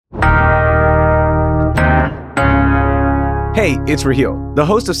Hey, it's Raheel, the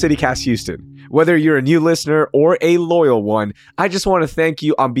host of CityCast Houston. Whether you're a new listener or a loyal one, I just want to thank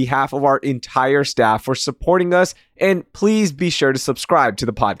you on behalf of our entire staff for supporting us, and please be sure to subscribe to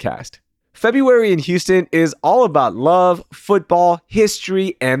the podcast. February in Houston is all about love, football,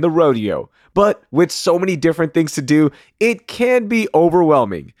 history, and the rodeo. But with so many different things to do, it can be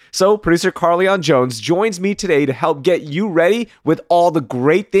overwhelming. So producer Carleon Jones joins me today to help get you ready with all the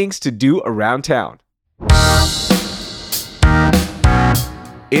great things to do around town.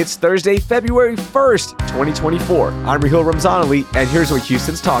 It's Thursday, February 1st, 2024. I'm Raheel Ramzanali, and here's what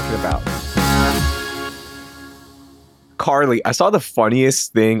Houston's talking about. Carly, I saw the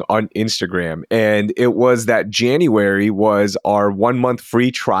funniest thing on Instagram, and it was that January was our 1 month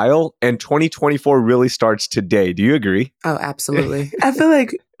free trial, and 2024 really starts today. Do you agree? Oh, absolutely. I feel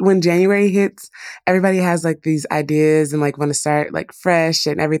like when January hits, everybody has like these ideas and like want to start like fresh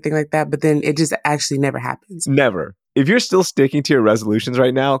and everything like that, but then it just actually never happens. Never. If you're still sticking to your resolutions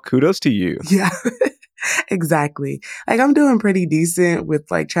right now, kudos to you. Yeah. Exactly. Like I'm doing pretty decent with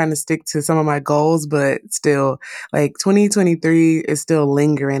like trying to stick to some of my goals, but still like 2023 is still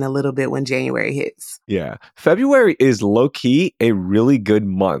lingering a little bit when January hits. Yeah. February is low-key a really good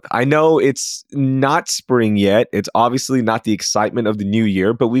month. I know it's not spring yet. It's obviously not the excitement of the new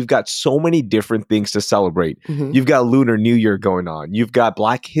year, but we've got so many different things to celebrate. Mm-hmm. You've got Lunar New Year going on. You've got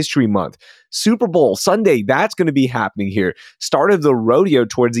Black History Month. Super Bowl Sunday, that's going to be happening here. Start of the rodeo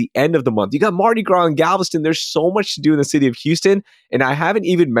towards the end of the month. You got Mardi Gras in Galveston. There's so much to do in the city of Houston. And I haven't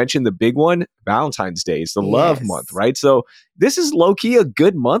even mentioned the big one, Valentine's Day. It's the love month, right? So this is low-key a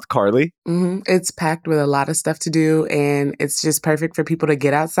good month, Carly. Mm-hmm. It's packed with a lot of stuff to do, and it's just perfect for people to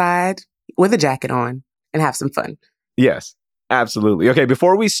get outside with a jacket on and have some fun. Yes, absolutely. Okay,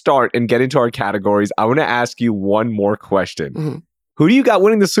 before we start and get into our categories, I want to ask you one more question. Mm-hmm. Who do you got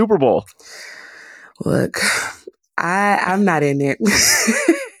winning the Super Bowl? Look, I'm not in it.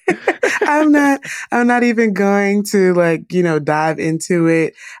 I'm not even going to dive into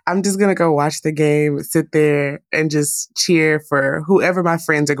it. I'm just going to go watch the game, sit there and just cheer for whoever my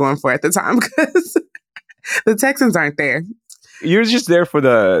friends are going for at the time because the Texans aren't there. You're just there for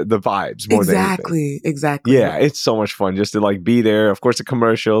the vibes more than anything. Exactly. Yeah, it's so much fun just to like be there. Of course, the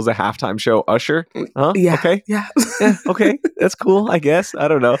commercials, the halftime show, Usher. Huh? Yeah. Okay. Yeah. Yeah. Okay. That's cool, I guess. I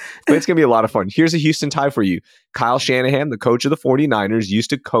don't know. But it's going to be a lot of fun. Here's a Houston tie for you. Kyle Shanahan, the coach of the 49ers,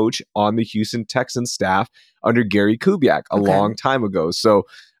 used to coach on the Houston Texans staff under Gary Kubiak a long time ago. So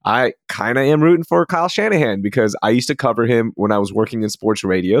I kind of am rooting for Kyle Shanahan because I used to cover him when I was working in sports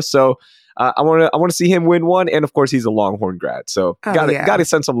radio. So I want to see him win one, and of course he's a Longhorn grad, so got to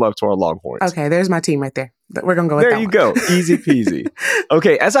send some love to our Longhorns. Okay, there's my team right there. We're gonna go with that. There you go, easy peasy.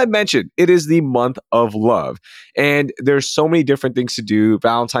 Okay, as I mentioned, it is the month of love, and there's so many different things to do.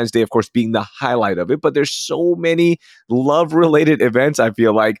 Valentine's Day, of course, being the highlight of it, but there's so many love-related events. I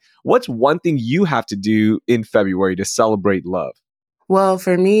feel like, what's one thing you have to do in February to celebrate love? Well,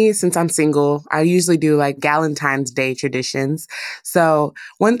 for me, since I'm single, I usually do like Galentine's Day traditions. So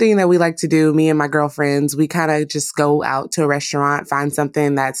one thing that we like to do, me and my girlfriends, we kind of just go out to a restaurant, find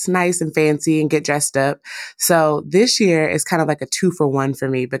something that's nice and fancy and get dressed up. So this year is kind of like a 2-for-1 for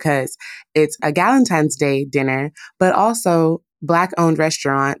me because it's a Galentine's Day dinner, but also Black-owned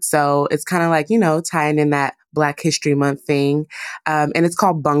restaurant. So it's kind of like, tying in that Black History Month thing. And it's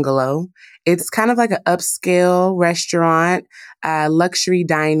called Bungalow. It's kind of like an upscale restaurant, luxury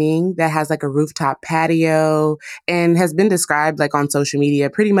dining that has like a rooftop patio and has been described like on social media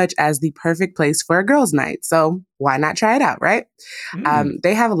pretty much as the perfect place for a girls' night. So why not try it out, right?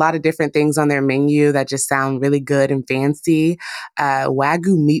 They have a lot of different things on their menu that just sound really good and fancy.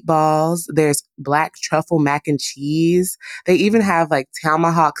 Wagyu meatballs. There's black truffle mac and cheese. They even have like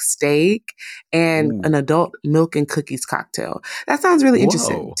tomahawk steak and an adult milk and cookies cocktail. That sounds really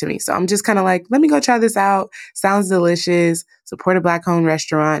interesting to me. So I'm just kind of like, let me go try this out. Sounds delicious. Support a Black-owned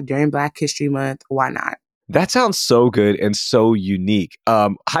restaurant during Black History Month. Why not? That sounds so good and so unique.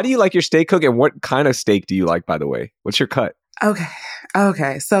 How do you like your steak cook, and what kind of steak do you like, by the way? What's your cut?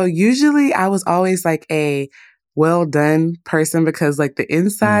 Okay. So usually I was always like a well done person because like the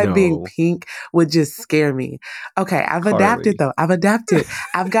inside being pink would just scare me. Okay, I've adapted though. I've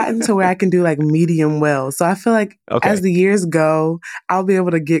gotten to where I can do like medium well. So I feel like as the years go, I'll be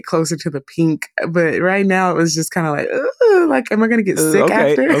able to get closer to the pink. But right now it was just kind of like, am I going to get sick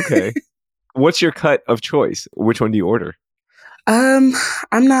after? Okay. What's your cut of choice? Which one do you order? Um,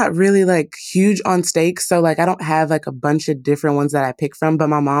 I'm not really like huge on steaks, so like I don't have like a bunch of different ones that I pick from, but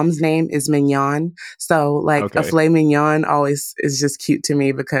my mom's name is Mignon. So like a Okay, filet mignon always is just cute to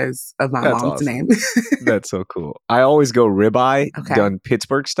me because of my that's mom's awesome. name. That's so cool. I always go ribeye Okay. done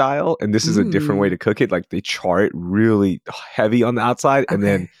Pittsburgh style, and this is a different way Mm, to cook it. Like they char it really heavy on the outside, and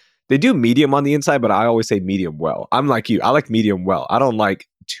then okay. they do medium on the inside, but I always say medium well. I'm like you. I like medium well. I don't like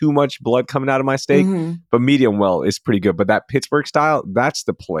too much blood coming out of my steak, Hmm. but medium well is pretty good. But that Pittsburgh style, that's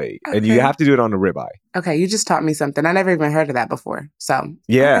the play. And you Okay. have to do it on a ribeye. Okay. You just taught me something. I never even heard of that before. So, okay.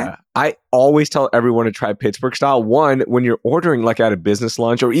 Yeah. I always tell everyone to try Pittsburgh style. One, when you're ordering like at a business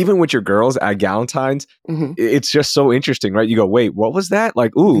lunch or even with your girls at Galentine's, Hmm. it's just so interesting, right? You go, wait, what was that?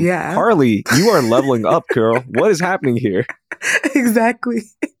 Like, ooh, Yeah, Carly, you are leveling up, girl. What is happening here? exactly.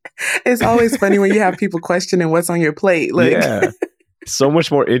 It's always funny when you have people questioning what's on your plate. Like, Yeah. So much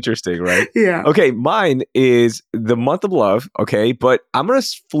more interesting, right? yeah. Okay, mine is the month of love. Okay, but I'm going to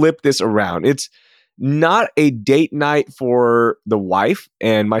flip this around. It's not a date night for the wife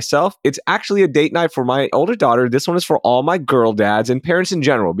and myself. It's actually a date night for my older daughter. This one is for all my girl dads and parents in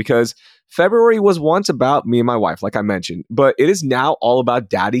general because February was once about me and my wife, like I mentioned, but it is now all about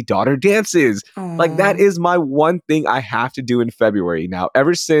daddy daughter dances. Like that Aw. is my one thing I have to do in February. Now,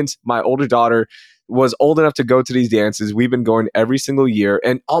 ever since my older daughter was old enough to go to these dances, we've been going every single year,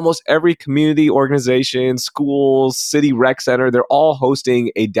 and almost every community organization, schools, city rec center, they're all hosting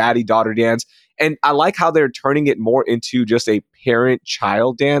a daddy daughter dance. And I like how they're turning it more into just a parent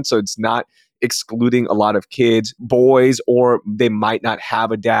child dance. So it's not excluding a lot of kids, boys, or they might not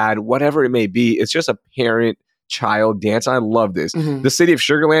have a dad, whatever it may be. It's just a parent child dance. I love this. Hmm. The city of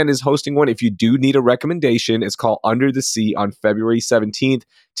Sugarland is hosting one. If you do need a recommendation, it's called Under the Sea on February 17th.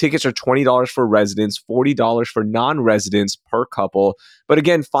 Tickets are $20 for residents, $40 for non-residents per couple. But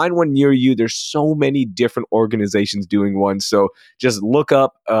again, find one near you. There's so many different organizations doing one. So just look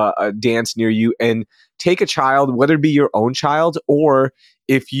up a dance near you and take a child, whether it be your own child or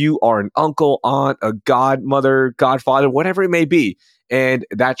if you are an uncle, aunt, a godmother, godfather, whatever it may be, and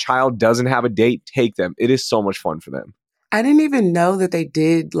that child doesn't have a date, take them. It is so much fun for them. I didn't even know that they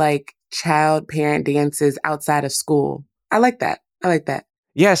did like child parent dances outside of school. I like that. I like that.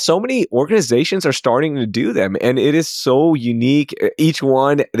 Yeah, so many organizations are starting to do them, and it is so unique. Each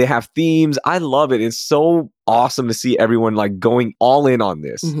one, they have themes. I love it. It's so awesome to see everyone like going all in on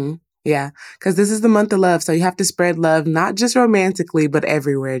this. Hmm. Yeah, because this is the month of love, so you have to spread love not just romantically, but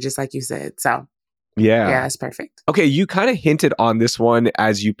everywhere, just like you said. So yeah, Yeah. it's perfect. Okay, you kind of hinted on this one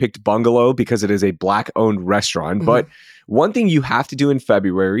as you picked Bungalow because it is a Black owned restaurant. Hmm. But one thing you have to do in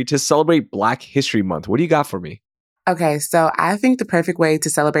February to celebrate Black History Month, what do you got for me? Okay, so I think the perfect way to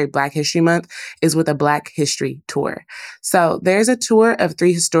celebrate Black History Month is with a Black History Tour. So there's a tour of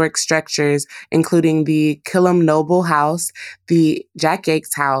 3 historic structures, including the Killam Noble House, the Jack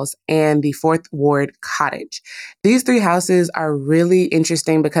Yates House, and the Fourth Ward Cottage. These 3 houses are really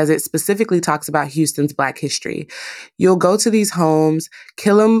interesting because it specifically talks about Houston's Black history. You'll go to these homes,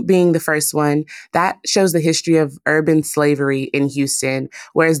 Killam being the first one, that shows the history of urban slavery in Houston,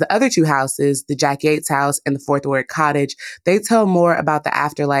 whereas the other 2 houses, the Jack Yates House and the Fourth Ward Cottage, they tell more about the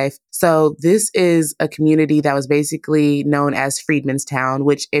afterlife. So this is a community that was basically known as Freedman's Town,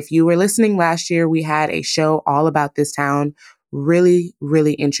 which if you were listening last year, we had a show all about this town. Really,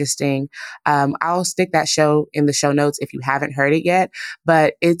 really interesting. I'll stick that show in the show notes if you haven't heard it yet.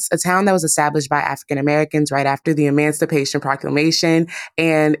 But it's a town that was established by African Americans right after the Emancipation Proclamation.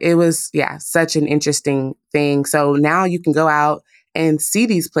 And it was, yeah, such an interesting thing. So now you can go out and see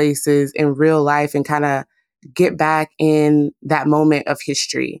these places in real life and kind of get back in that moment of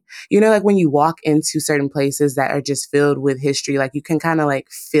history. You know, like when you walk into certain places that are just filled with history, like you can kind of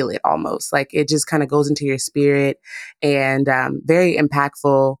like feel it almost. Like it just kind of goes into your spirit and very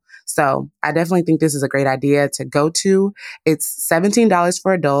impactful. So I definitely think this is a great idea to go to. It's $17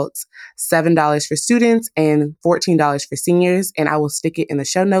 for adults, $7 for students, and $14 for seniors. And I will stick it in the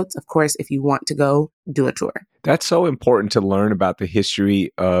show notes, of course, if you want to go do a tour. That's so important to learn about the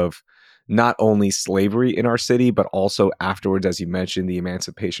history of not only slavery in our city, but also afterwards, as you mentioned, the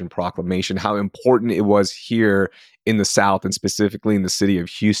Emancipation Proclamation, how important it was here in the South and specifically in the city of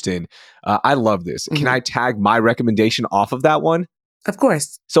Houston. I love this. Can Mhm. I tag my recommendation off of that one? Of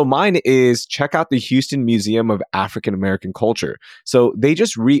course. So mine is check out the Houston Museum of African American Culture. So they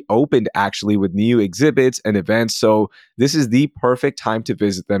just reopened actually with new exhibits and events. So this is the perfect time to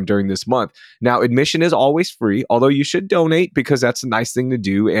visit them during this month. Now, admission is always free, although you should donate because that's a nice thing to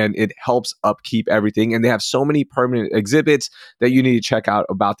do and it helps upkeep everything. And they have so many permanent exhibits that you need to check out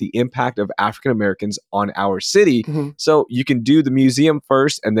about the impact of African Americans on our city. Mhm. So you can do the museum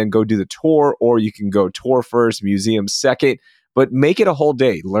first and then go do the tour, or you can go tour first, museum second. but make it a whole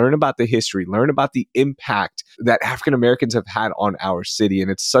day. Learn about the history, learn about the impact that African Americans have had on our city.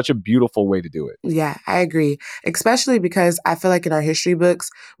 And it's such a beautiful way to do it. Yeah, I agree. Especially because I feel like in our history books,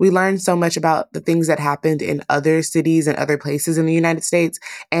 we learn so much about the things that happened in other cities and other places in the United States.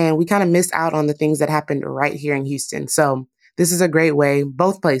 And we kind of miss out on the things that happened right here in Houston. So this is a great way.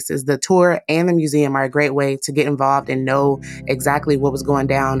 Both places, the tour and the museum, are a great way to get involved and know exactly what was going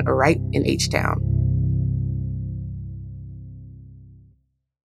down right in H-Town.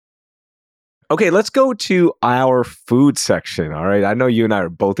 Okay, let's go to our food section. All right. I know you and I are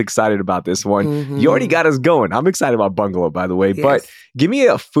both excited about this one. Mm-hmm. You already got us going. I'm excited about Bungalow, by the way. Yes. But give me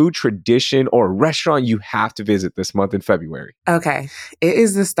a food tradition or a restaurant you have to visit this month in February. Okay. It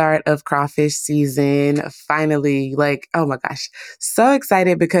is the start of crawfish season. Finally, oh my gosh. So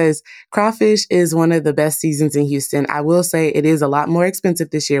excited because crawfish is one of the best seasons in Houston. I will say it is a lot more expensive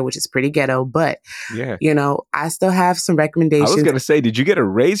this year, which is pretty ghetto, but yeah, I still have some recommendations. I was going to say, did you get a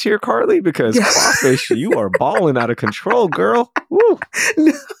raise here, Carly? Because crawfish, you are balling out of control, girl. Woo.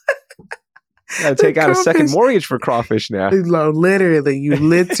 No. Gotta take out a second mortgage for crawfish now. No, literally,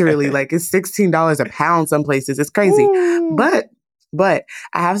 it's $16 a pound some places. It's crazy. Ooh. But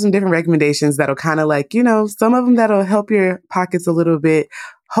I have some different recommendations that'll kind of some of them that'll help your pockets a little bit.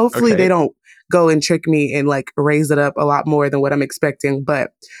 Hopefully they don't go and trick me and raise it up a lot more than what I'm expecting.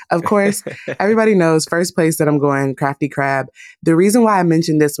 But of course, everybody knows first place that I'm going, Crafty Crab. The reason why I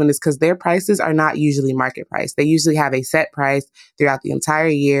mentioned this one is because their prices are not usually market price. They usually have a set price throughout the entire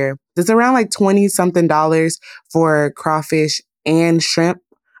year. It's around $20-something for crawfish and shrimp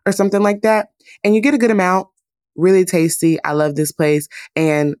or something like that. And you get a good amount, really tasty. I love this place.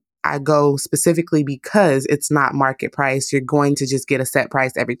 And I go specifically because it's not market price. You're going to just get a set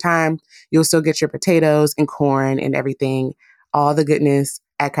price every time. You'll still get your potatoes and corn and everything, all the goodness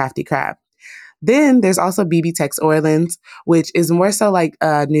at Crafty Crab. Then there's also BB Tex Orleans, which is more so like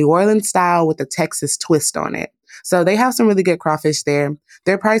a New Orleans style with a Texas twist on it. So they have some really good crawfish there.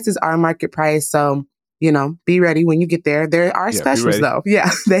 Their prices are market price. So, be ready when you get there. There are specials though. Yeah.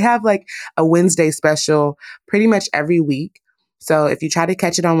 They have a Wednesday special pretty much every week. So if you try to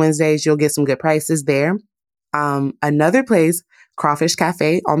catch it on Wednesdays, you'll get some good prices there. Another place, Crawfish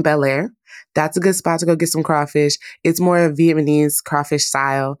Cafe on Bel Air. That's a good spot to go get some crawfish. It's more Vietnamese crawfish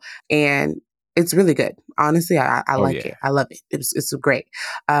style, and it's really good. Honestly, I like it. I love it. It's great.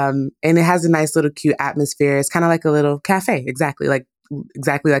 And it has a nice little cute atmosphere. It's kind of like a little cafe, exactly like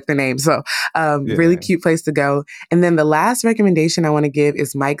the name. So really cute place to go. And then the last recommendation I want to give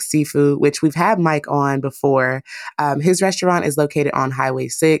is Mike's Seafood, which we've had Mike on before. His restaurant is located on Highway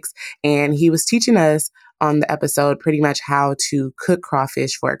 6, and he was teaching us on the episode pretty much how to cook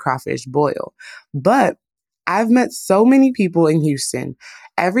crawfish for a crawfish boil. But I've met so many people in Houston.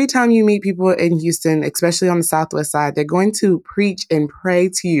 Every time you meet people in Houston, especially on the Southwest side, they're going to preach and pray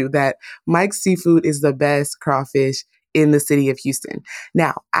to you that Mike's Seafood is the best crawfish in the city of Houston.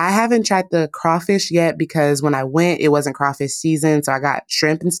 Now, I haven't tried the crawfish yet because when I went, it wasn't crawfish season. So I got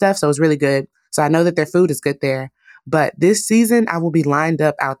shrimp and stuff. So it was really good. So I know that their food is good there. But this season, I will be lined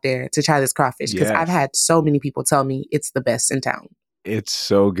up out there to try this crawfish because I've had so many people tell me it's the best in town. It's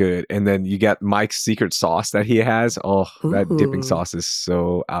so good. And then you got Mike's secret sauce that he has. Oh, that dipping sauce is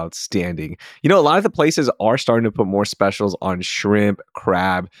so outstanding. A lot of the places are starting to put more specials on shrimp,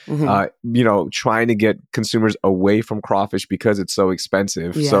 crab, trying to get consumers away from crawfish because it's so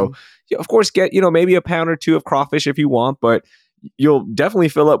expensive. Yeah. So, of course, get, maybe a pound or two of crawfish if you want, but you'll definitely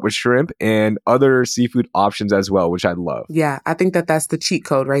fill up with shrimp and other seafood options as well, which I love. Yeah, I think that's the cheat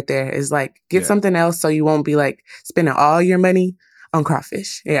code right there is get something else so you won't be spending all your money on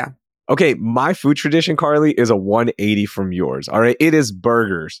crawfish. Yeah. Okay, my food tradition, Carly, is a 180 from yours. All right, it is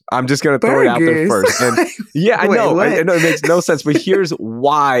burgers. I'm just going to throw it out there first. And I know it makes no sense, but here's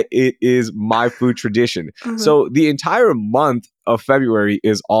why it is my food tradition. Mm-hmm. So the entire month of February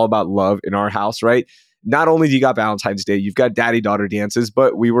is all about love in our house, right? Not only do you got Valentine's Day, you've got daddy-daughter dances,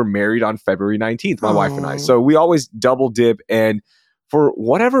 but we were married on February 19th, my wife and I. So we always double dip, and for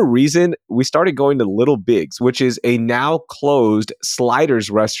whatever reason, we started going to Little Bigs, which is a now closed sliders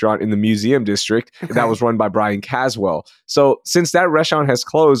restaurant in the Museum District that was run by Brian Caswell. So since that restaurant has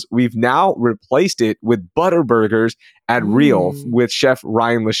closed, we've now replaced it with Butter Burgers at Real with Chef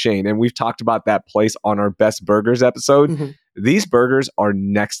Ryan Lashane. And we've talked about that place on our Best Burgers episode. Mm-hmm. These burgers are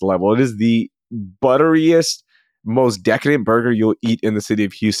next level. It is the butteriest, most decadent burger you'll eat in the city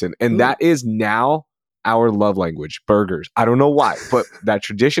of Houston. And that is now our love language, burgers. I don't know why, but that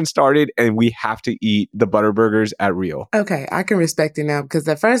tradition started and we have to eat the Butter Burgers at Real. Okay, I can respect it now because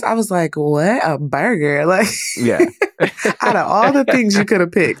at first I was like, what? A burger? Yeah. Out of all the things you could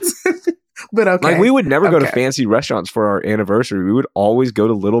have picked. But okay. Like we would never go to Okay. fancy restaurants for our anniversary. We would always go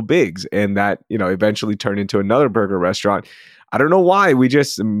to Little Bigs, and that, eventually turned into another burger restaurant. I don't know why.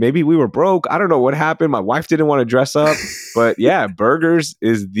 Maybe we were broke. I don't know what happened. My wife didn't want to dress up, but yeah, burgers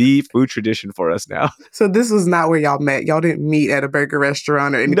is the food tradition for us now. So this was not where y'all met. Y'all didn't meet at a burger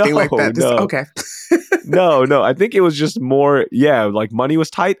restaurant or anything like that. No. Okay. No. I think it was just more, like money was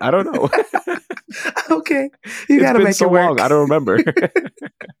tight. I don't know. Okay. You got to make so it work. long. I don't remember.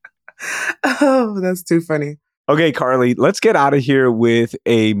 Oh, that's too funny. Okay, Carly, let's get out of here with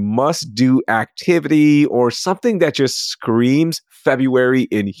a must-do activity or something that just screams February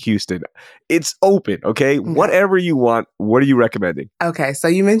in Houston. It's open, okay? Whatever you want. What are you recommending? Okay, so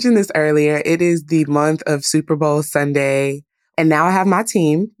you mentioned this earlier. It is the month of Super Bowl Sunday. And now I have my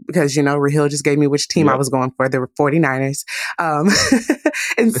team because, Raheel just gave me which team I was going for. They were 49ers.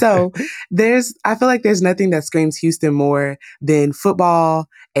 And so I feel like there's nothing that screams Houston more than football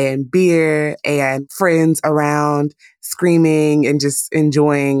and beer and friends around screaming and just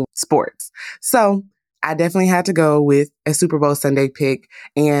enjoying sports. So I definitely had to go with a Super Bowl Sunday pick.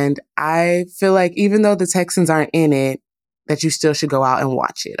 And I feel like even though the Texans aren't in it, that you still should go out and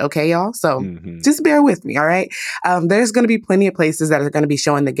watch it. Okay, y'all? So just bear with me, all right? There's going to be plenty of places that are going to be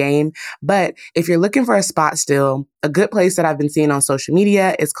showing the game. But if you're looking for a spot still, a good place that I've been seeing on social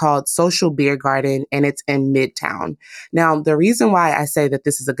media is called Social Beer Garden, and it's in Midtown. Now, the reason why I say that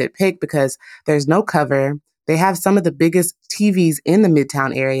this is a good pick because there's no cover. They have some of the biggest TVs in the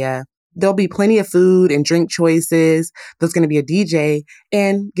Midtown area. There'll be plenty of food and drink choices. There's going to be a DJ.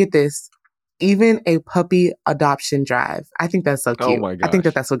 And get this, even a puppy adoption drive. I think that's so cute. Oh my gosh. I think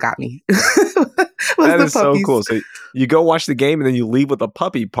that's what got me. That is so cool. So you go watch the game and then you leave with a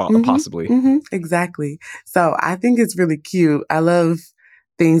puppy possibly. Exactly. So I think it's really cute. I love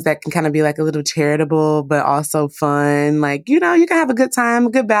things that can kind of be like a little charitable, but also fun. Like, you can have a good time,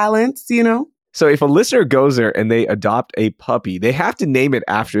 a good balance, So if a listener goes there and they adopt a puppy, they have to name it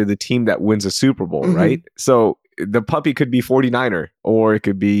after the team that wins a Super Bowl, right? So the puppy could be 49er, or it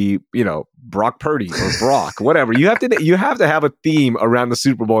could be, Brock Purdy or Brock, whatever. You have to have a theme around the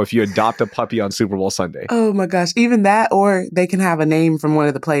Super Bowl if you adopt a puppy on Super Bowl Sunday. Oh my gosh. Even that, or they can have a name from one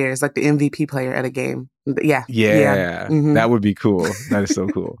of the players, like the MVP player at a game. Yeah. That would be cool. That is so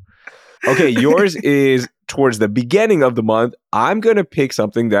cool. Okay, yours is towards the beginning of the month. I'm going to pick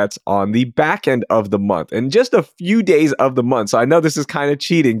something that's on the back end of the month and just a few days of the month. So I know this is kind of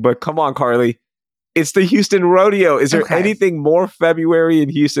cheating, but come on, Carly. It's the Houston Rodeo. Is there anything more February in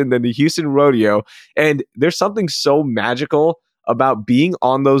Houston than the Houston Rodeo? And there's something so magical about being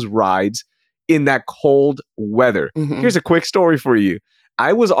on those rides in that cold weather. Here's a quick story for you.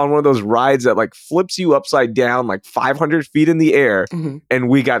 I was on one of those rides that like flips you upside down like 500 feet in the air, and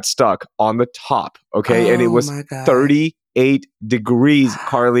we got stuck on the top, okay? And it was 38 degrees,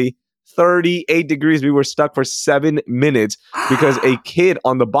 Carly. 38 degrees. We were stuck for 7 minutes because a kid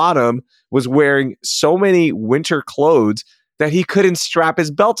on the bottom was wearing so many winter clothes that he couldn't strap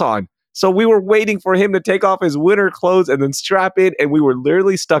his belt on. So we were waiting for him to take off his winter clothes and then strap it. And we were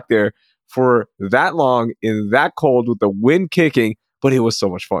literally stuck there for that long in that cold with the wind kicking. But it was so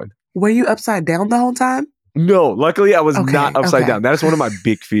much fun. Were you upside down the whole time? No, luckily I was not upside down. That is one of my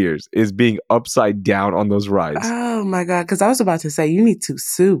big fears, is being upside down on those rides. Oh my God. Because I was about to say, you need to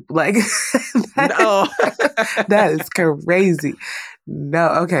soup. Like, no. That is crazy. No,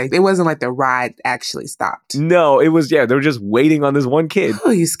 okay. It wasn't like the ride actually stopped. No, it was, they were just waiting on this one kid.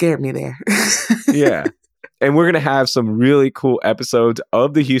 Oh, you scared me there. Yeah. And we're going to have some really cool episodes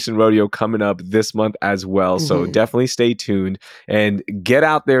of the Houston Rodeo coming up this month as well. So definitely stay tuned and get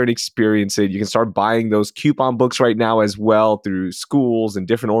out there and experience it. You can start buying those coupon books right now as well through schools and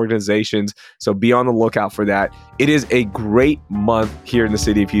different organizations. So be on the lookout for that. It is a great month here in the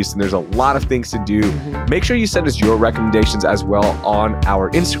city of Houston. There's a lot of things to do. Make sure you send us your recommendations as well on our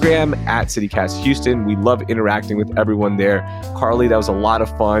Instagram at CityCast Houston. We love interacting with everyone there. Carly, that was a lot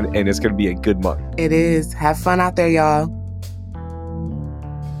of fun, and it's going to be a good month. It is. Have fun out there, y'all.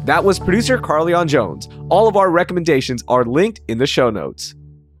 That was producer Carleon Jones. All of our recommendations are linked in the show notes.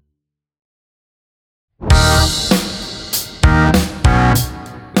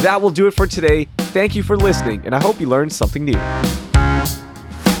 That will do it for today. Thank you for listening, and I hope you learned something new.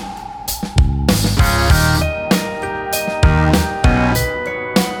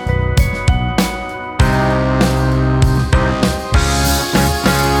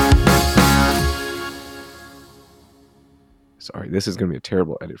 Sorry, this is going to be a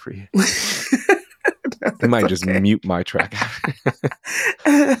terrible edit for you. I might just mute my track.